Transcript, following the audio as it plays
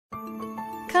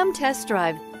Come test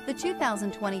drive the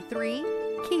 2023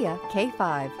 Kia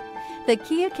K5. The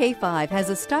Kia K5 has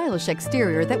a stylish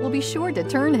exterior that will be sure to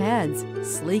turn heads,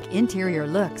 sleek interior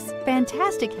looks,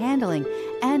 fantastic handling,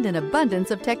 and an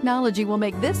abundance of technology will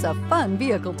make this a fun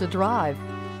vehicle to drive.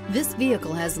 This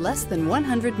vehicle has less than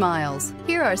 100 miles.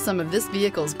 Here are some of this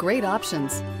vehicle's great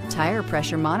options: tire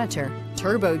pressure monitor,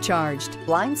 turbocharged,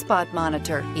 blind spot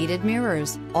monitor, heated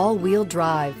mirrors, all-wheel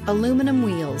drive, aluminum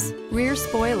wheels, rear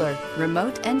spoiler,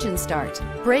 remote engine start,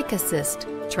 brake assist,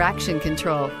 traction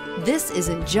control. This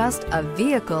isn't just a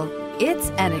vehicle, it's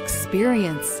an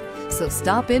experience. So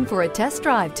stop in for a test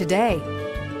drive today.